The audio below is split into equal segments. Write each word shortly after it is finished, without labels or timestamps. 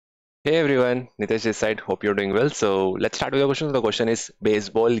Hey everyone, Nitesh this side. Hope you're doing well. So let's start with the question. The question is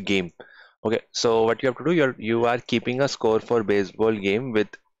baseball game. Okay, so what you have to do, you are keeping a score for baseball game with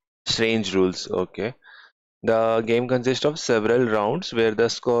strange rules. Okay, the game consists of several rounds where the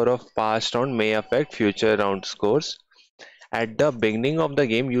score of past round may affect future round scores. At the beginning of the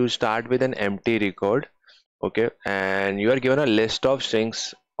game, you start with an empty record. Okay, and you are given a list of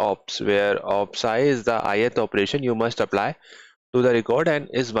strings ops where 𝗹𝗲𝗃 is the ith operation you must apply to the record and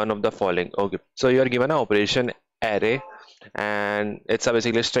is one of the following. Okay, so you are given an operation array, and it's a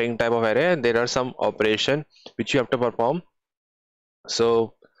basically string type of array, and there are some operation which you have to perform.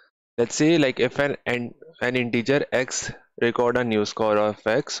 So let's see, like if an integer x record a new score of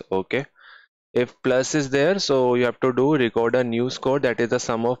x. Okay, if plus is there, so you have to do record a new score, that is the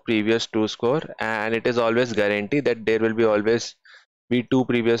sum of previous two score, and it is always guaranteed that there will be always be two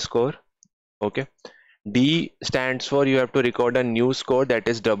previous score. Okay, D stands for you have to record a new score that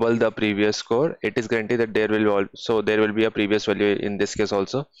is double the previous score. It is guaranteed that there will be a previous value in this case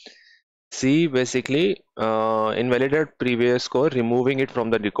also. C basically invalidate previous score, removing it from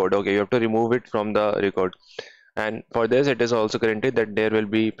the record. Okay, you have to remove it from the record, and for this it is also guaranteed that there will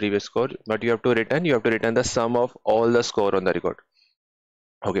be previous score, but you have to return the sum of all the score on the record.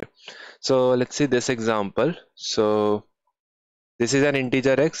 Okay, so let's see this example. So this is an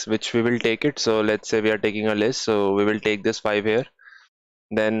integer x which we will take it. So let's say we are taking a list, so we will take this 5 here.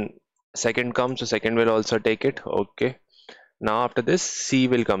 Then second comes, so second will also take it. Okay, now after this C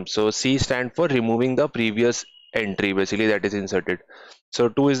will come. So C stand for removing the previous entry basically that is inserted. So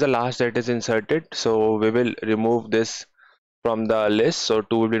 2 is the last that is inserted, so we will remove this from the list. So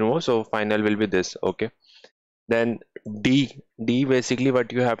 2 will be removed, so final will be this. Okay, then D basically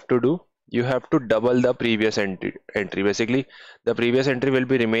what you have to do, you have to double the previous entry basically. The previous entry will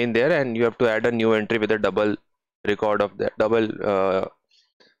be remain there, and you have to add a new entry with a double record of that double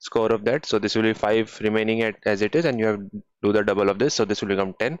score of that. So this will be 5 remaining as it is, and you have to do the double of this, so this will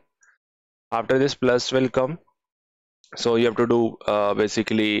become 10. After this plus will come, so you have to do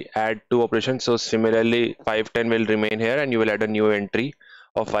basically add two operations. So similarly 5 10 will remain here, and you will add a new entry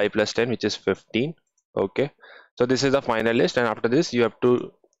of 5 plus 10 which is 15. Okay, so this is the final list, and after this you have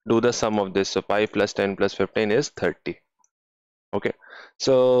to do the sum of this. So 5 plus 10 plus 15 is 30. Okay,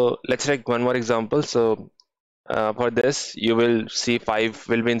 so let's take one more example. So for this you will see 5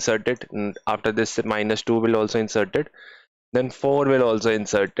 will be inserted, and after this minus 2 will also inserted, then 4 will also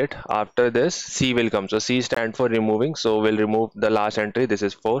insert it. After this C will come, so C stand for removing, so we'll remove the last entry, this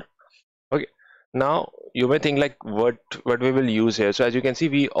is 4. Okay, now you may think like what we will use here. So as you can see,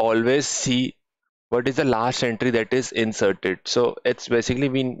 we always see what is the last entry that is inserted. So it's basically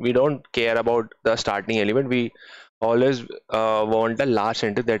we don't care about the starting element, we always want the last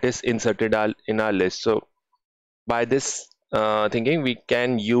entry that is inserted in our list. So by this thinking, we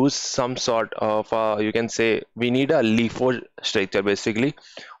can use some sort of you can say we need a LIFO structure basically.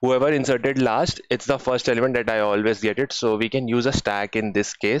 Whoever inserted last, it's the first element that I always get it, so we can use a stack in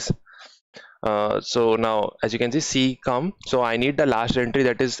this case. So now as you can see C come, so I need the last entry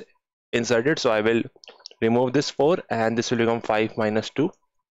that is inserted, so I will remove this 4 and this will become 5 minus 2.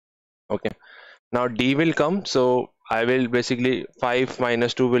 Okay, now D will come, so I will basically 5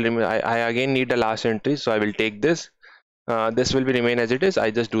 minus 2 will remain. I again need the last entry, so I will take this. This will be remain as it is.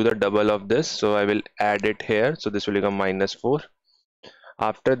 I just do the double of this, so I will add it here, so this will become minus 4.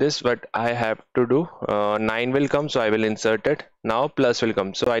 After this what I have to do, 9 will come, so I will insert it. Now plus will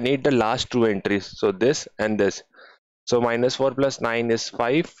come, so I need the last two entries, so this and this. So minus 4 plus 9 is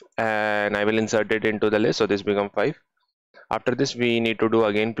 5, and I will insert it into the list, so this become 5. After this we need to do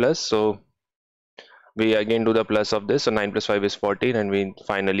again plus, so we again do the plus of this, so 9 plus 5 is 14, and we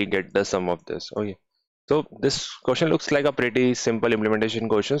finally get the sum of this. Okay, so this question looks like a pretty simple implementation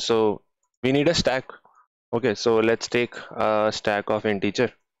question. So we need a stack. Okay, so let's take a stack of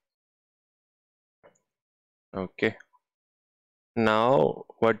integer. Okay, now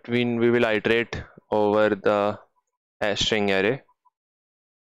what we will iterate over the string array.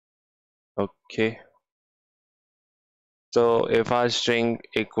 Okay, so if our string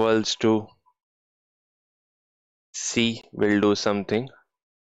equals to C, will do something,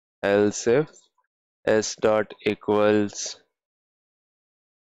 else if s dot equals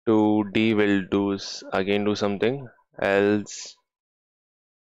to D will again do something, else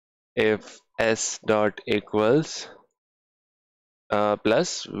if s dot equals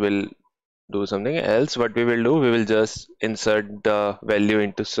plus will do something else. What we will do, we will just insert the value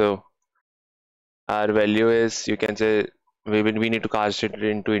into, so our value is, you can say, we need to cast it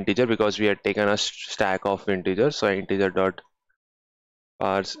into integer because we had taken a stack of integers. So integer dot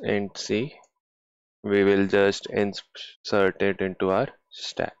parse int c, we will just insert it into our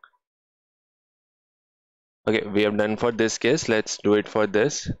stack. Okay, we have done for this case. Let's do it for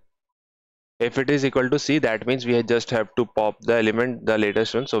this. If it is equal to C, that means we just have to pop the element, the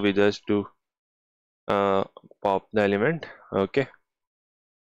latest one. So we just do pop the element. Okay.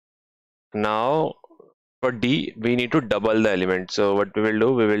 Now for D, we need to double the element. So what we will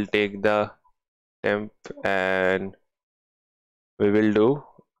do, we will take the temp and we will do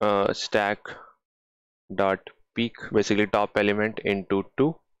stack dot peak, basically top element into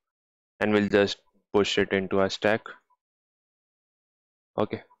 2, and we'll just push it into a stack.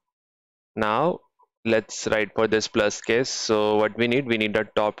 Okay. Now let's write for this plus case. So what we need a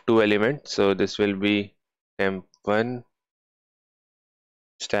top 2 element. So this will be temp1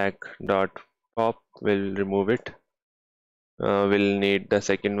 stack dot pop. We'll remove it. We'll need the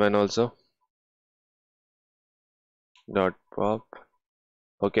second one also dot pop.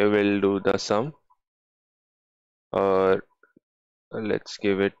 Okay, we'll do the sum, or let's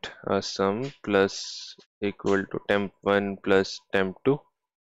give it a sum plus equal to temp1 plus temp2.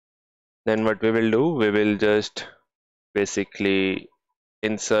 Then what we will do, we will just basically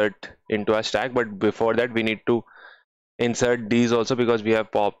insert into a stack, but before that we need to insert these also because we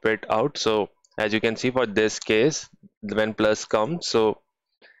have popped it out. So as you can see, for this case, when plus comes, so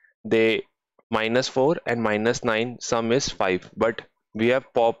they -4 and -9 sum is 5, but we have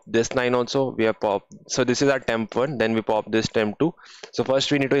popped this 9 also. We have popped, so this is our temp1, then we pop this temp2. So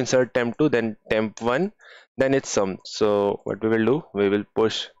first we need to insert temp2, then temp1, then it's sum. So what we will do, we will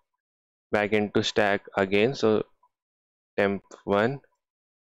push back into stack again. So temp1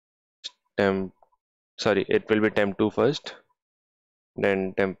 temp, sorry, it will be temp2 first,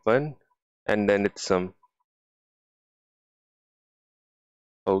 then temp1, and then it's sum.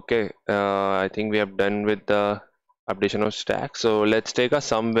 Okay, I think we have done with the updation of stack. So let's take a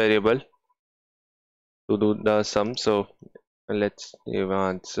sum variable to do the sum. So let's give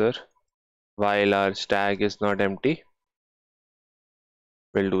answer while our stack is not empty.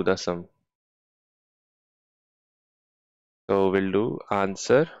 We'll do the sum. So we'll do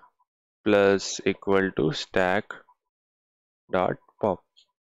answer plus equal to stack dot pop.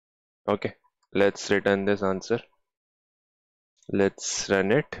 Okay, let's return this answer. Let's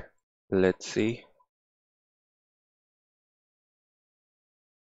run it. Let's see.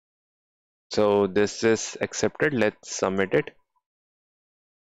 So this is accepted. Let's submit it.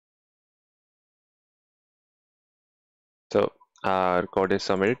 So our code is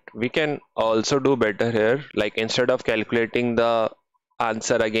submitted. We can also do better here. Like instead of calculating the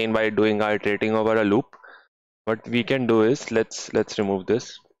answer again by doing our iterating over a loop, what we can do is let's remove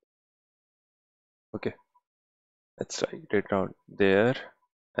this. Okay, let's write it out there,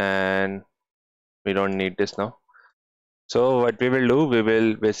 and we don't need this now. So what we will do, we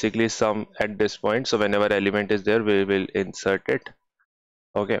will basically sum at this point. So whenever element is there, we will insert it.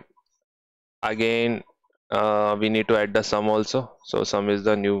 Okay, again we need to add the sum also. So sum is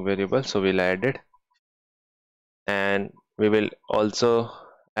the new variable, so we'll add it, and we will also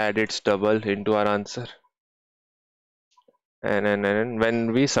add its double into our answer. And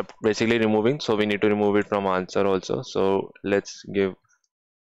when we basically removing, so we need to remove it from answer also. So let's give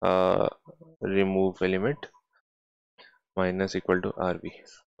remove element minus equal to rb.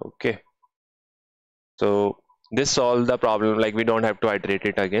 Okay, so this solved the problem. Like we don't have to iterate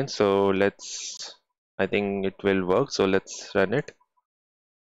it again. So let's, I think it will work. So let's run it.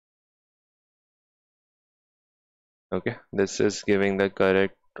 Okay, this is giving the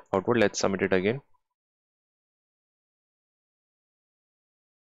correct output. Let's submit it again.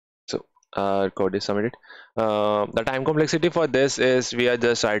 So our code is submitted. The time complexity for this is we are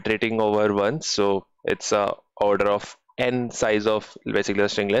just iterating over once, so it's a order of n size of basically the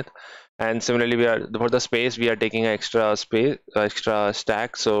string length. And similarly, we are for the space, we are taking extra space, extra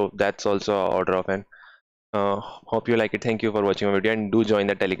stack, so that's also a order of n. Hope you like it. Thank you for watching my video, and do join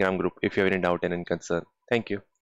the Telegram group if you have any doubt and any concern. Thank you.